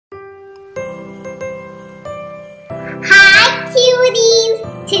cuties!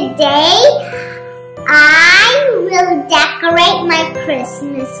 Today, I will decorate my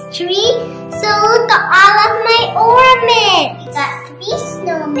Christmas tree. So look at all of my ornaments. We got 3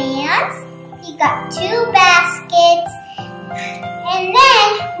 snowmen, we got 2 baskets, and then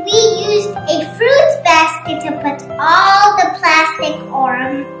we used a fruit basket to put all the plastic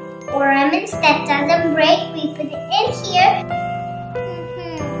ornaments that doesn't break. We put it in here.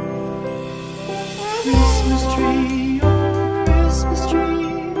 Christmas tree, oh Christmas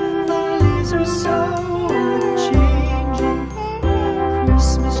tree, the leaves are so unchanging.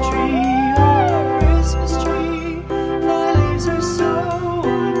 Christmas tree, oh Christmas tree, the leaves are so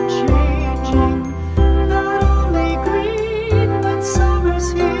unchanging. Not only green when summer's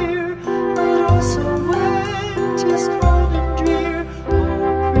here, but also winter's cold and drear.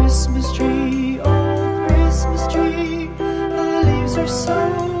 Oh Christmas tree, the leaves are so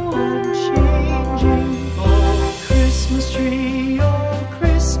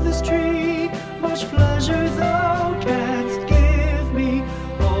Christmas tree, much pleasure thou canst give me.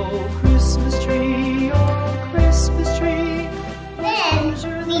 Oh Christmas tree, then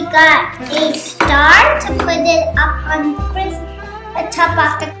we got a star to put it up on the top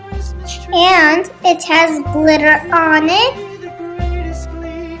of the Christmas tree, and it has glitter on it.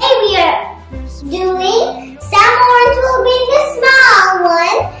 Hey, we are doing some ornaments will be the small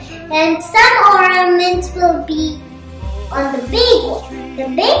one, and some ornaments will be on the big one. The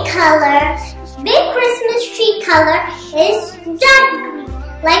big Christmas tree color is dark green,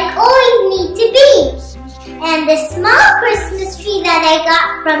 like always need to be. And the small Christmas tree that I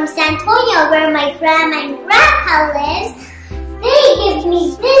got from San Antonio, where my grandma and grandpa lives, they give me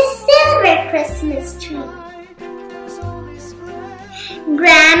this silver Christmas tree.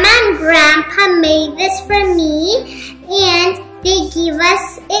 Grandma and grandpa made this for me, and they give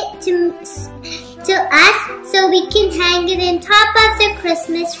us it to us so we can hang it on top of the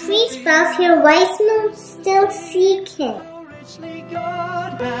Christmas tree. Spells here, wise men still seek him.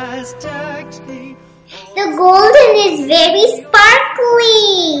 The golden is very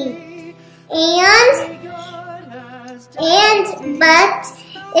sparkly, but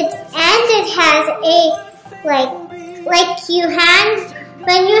it has a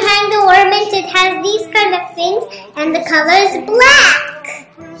when you hang the ornament, it has these kind of things, and the color is black,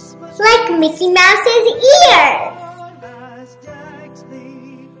 like Mickey Mouse's ears.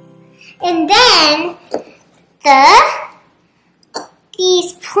 And then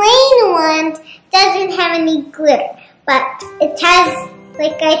these plain ones doesn't have any glitter, but it has,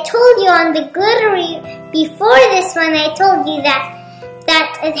 like I told you on the glittery before this one, I told you that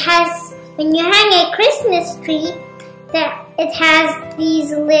it has, when you hang a Christmas tree, that it has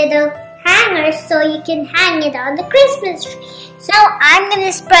these little hangers so you can hang it on the Christmas tree. So I'm going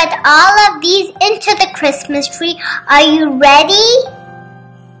to spread all of these into the Christmas tree. Are you ready?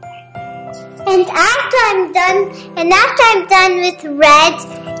 And after I'm done with red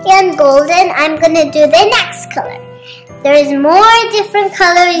and golden, I'm going to do the next color. There's more different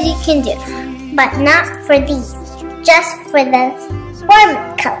colors you can do, but not for these, just for the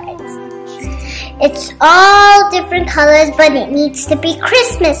ornament colors. It's all different colors, but it needs to be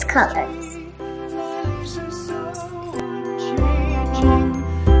Christmas colors.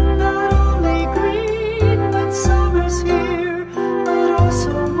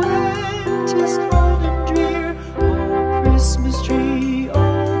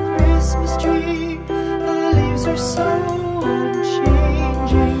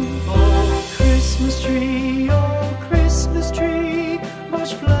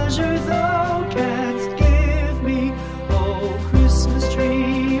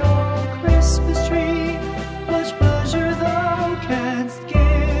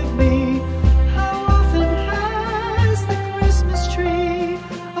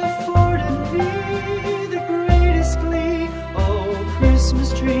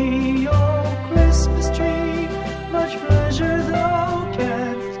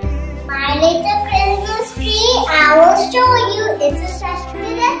 I will show you. It's a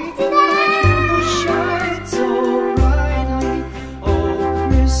shine so brightly, oh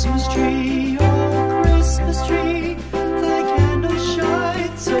Christmas tree, thy candle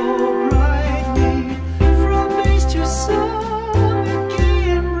shines so brightly. From base to summit,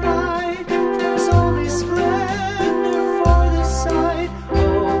 gay and bright, there's only splendor for the sight.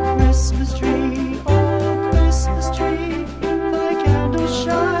 Oh Christmas tree, thy candle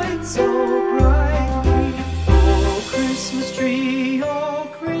shines so brightly.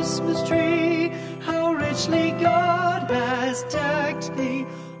 Christmas tree, how richly God has decked thee.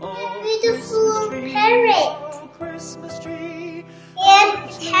 Oh, beautiful parrot. Christmas tree, and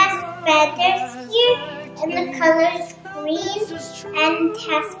it has feathers here, and the color is green, and it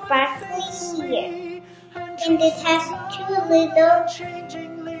has sparkly here. And it has two little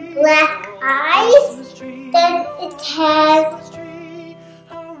black eyes. Then it has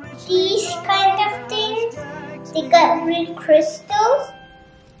these kind of things. They got red crystals.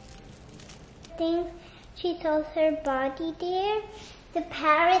 She shows her body there. The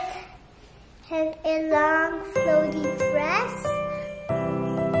parrot has a long floaty dress.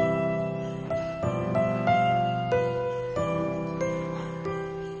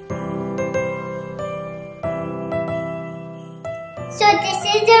 So this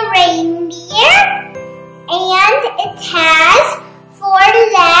is a reindeer, and it has 4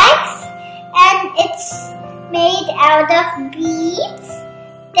 legs, and it's made out of beads.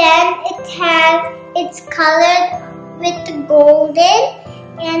 Then it's colored with golden,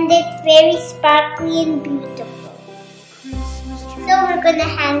 and it's very sparkly and beautiful. So we're gonna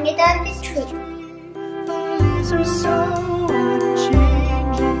hang it on the tree. Leaves are so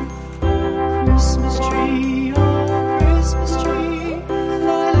unchanging. Christmas tree, oh Christmas tree.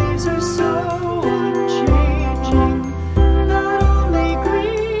 Thy leaves are so unchanging. Not only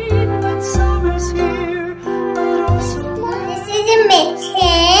green when summer's here, but also This is a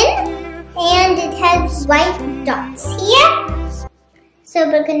mitten, and it has white dots here. So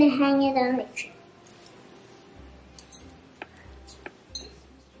we're gonna hang it on the tree.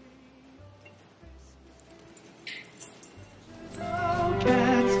 thou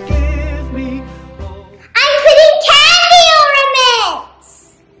canst give me. Oh, I'm putting candy ornaments!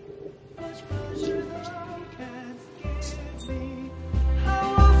 much pleasure thou canst give me. How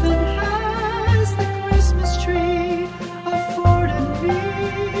often has the Christmas tree afforded me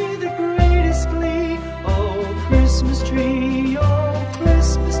the greatest glee? Oh, Christmas tree, oh,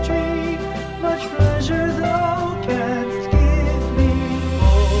 Christmas tree, much pleasure thou canst give me.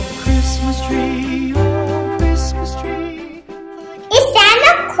 Oh, Christmas tree, oh, Christmas tree, It's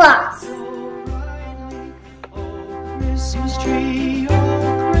Santa Claus. so brightly. Oh, Christmas tree,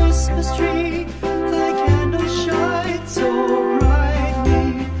 oh, Christmas tree, thy candles shine so brightly.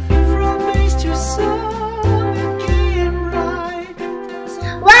 From base to summit, gay and bright. There's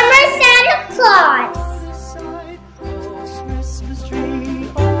One more Santa Claus. the side. Oh, Christmas tree,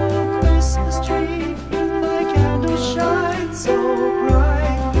 oh, Christmas tree, thy candles shine so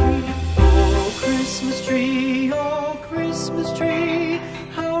brightly. Oh, Christmas tree, oh, Christmas tree,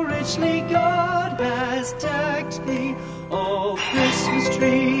 how richly God has decked thee. Oh, Christmas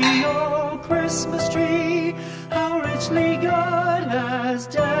tree, oh, Christmas tree, how richly God has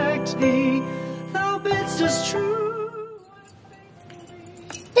decked thee. Thou bidst us true.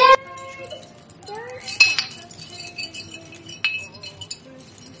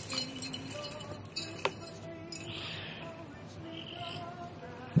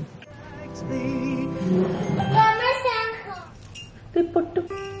 Thee. One more Santa Claus.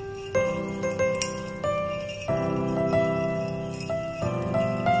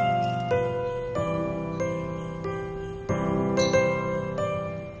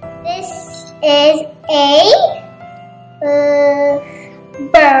 This is a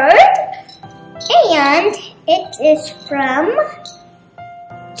bird, and it is from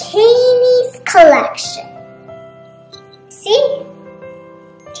Katie's collection. See?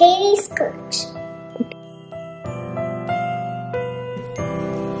 Katie's collection.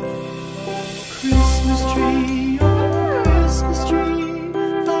 Christmas tree, oh Christmas tree,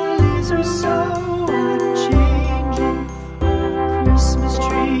 thy leaves are so unchanging. Oh Christmas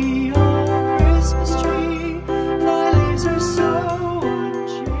tree, oh Christmas tree, thy leaves are so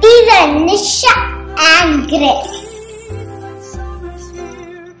unchanging. These are Nisha and Grace. When summer's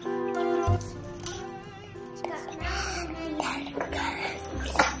here, but also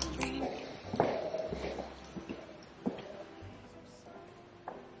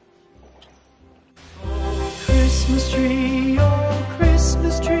Christmas tree, oh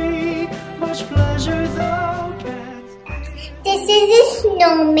Christmas tree, much pleasure thou canst. This is a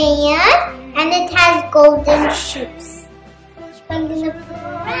snowman, and it has golden shoes. I'm gonna put it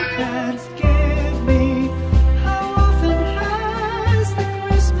around. Canst give me. How often has the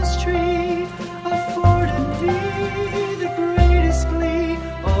Christmas tree afforded me the greatest glee?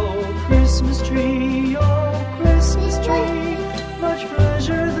 Oh, Christmas tree, oh, Christmas tree, much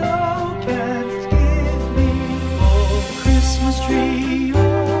pleasure thou canst give me. Oh, Christmas tree,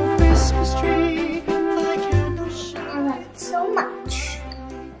 oh, Christmas tree, thy candles shine. I love it so much.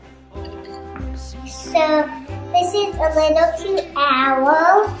 So this is a little cute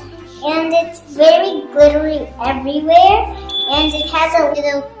owl, and it's very glittery everywhere, and it has a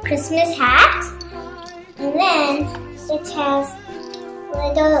little Christmas hat, and then it has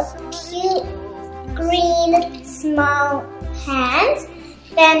little cute green small hands.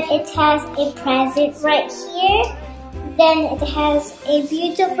 Then it has a present right here. Then it has a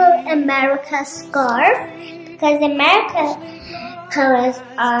beautiful America scarf, because America colors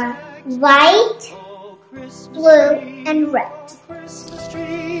are white, blue, and red. Christmas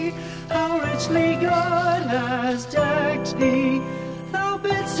tree, how richly God has decked thee. Thou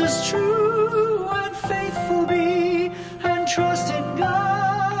bidst us true and faithful be, and trust in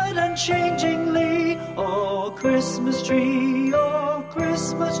God unchangingly. Oh Christmas tree, how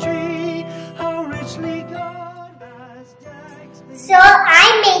richly God has decked thee. So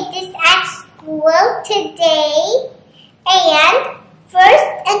I made this at school today, and first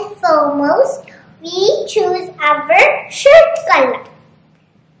and foremost, we choose our shirt color.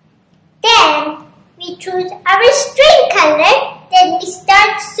 Then we choose our string color. Then we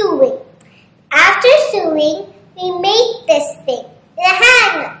start sewing. After sewing, we make this thing, the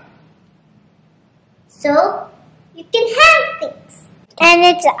hanger. So you can hang things. And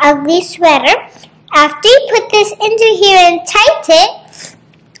it's an ugly sweater. After you put this into here and tight it,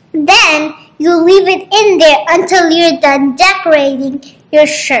 then you leave it in there until you're done decorating your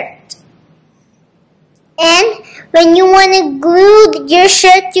shirt. And when you want to glue your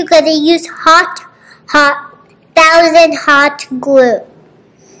shirt, you gotta use hot 1000 hot glue.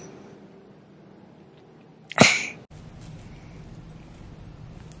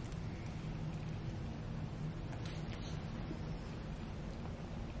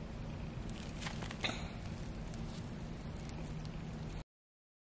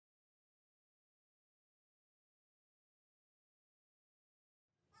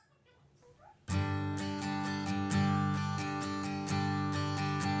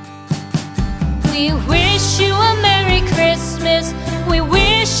 We wish you a Merry Christmas. We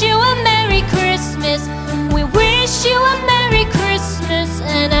wish you a Merry Christmas. We wish you a Merry Christmas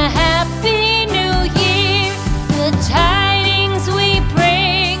and a Happy New Year. The tidings we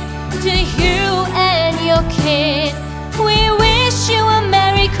bring to you and your kid. We wish you a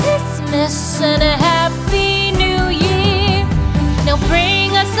Merry Christmas and a Happy New Year. Now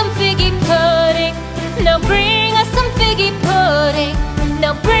bring us some figgy pudding. Now bring us some figgy pudding.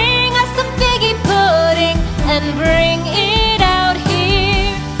 Now bring us some figgy pudding and bring it out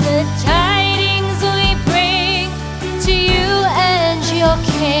here. The tidings we bring to you and your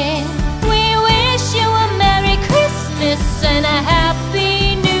kin. We wish you a Merry Christmas and a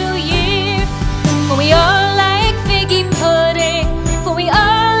Happy New Year. For we all like figgy pudding. For we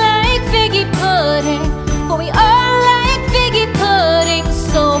all like figgy pudding. For we all like figgy pudding.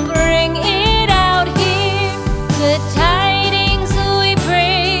 So bring it out here. The tidings we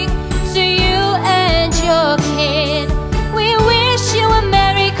bring to you and your kid. We wish you a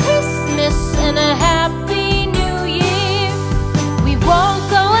Merry Christmas and a Happy New Year. We won't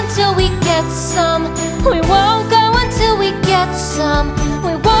go until we get some. We won't go until we get some.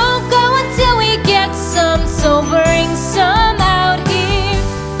 We won't go until we get some. So bring some out here.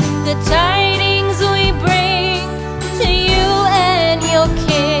 The tidings we bring to you and your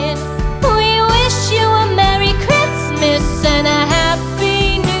kid. We wish you a Merry Christmas and a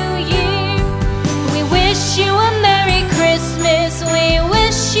Happy New Year. We wish you a Merry Christmas. We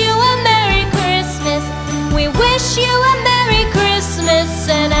wish you a Merry Christmas. We wish you a Merry Christmas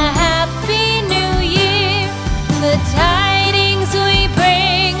and a Happy New Year. The tidings we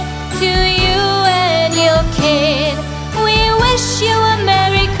bring to you and your kid. We wish you a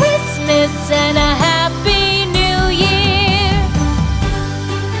Merry Christmas and a Happy New Year.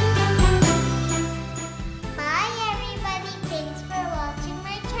 Bye everybody, thanks for watching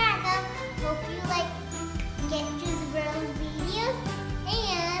my channel. Hope you like Get Juice World videos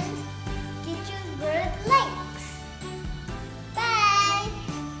and Get Juice World likes. Bye.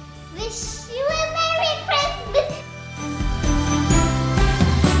 Wish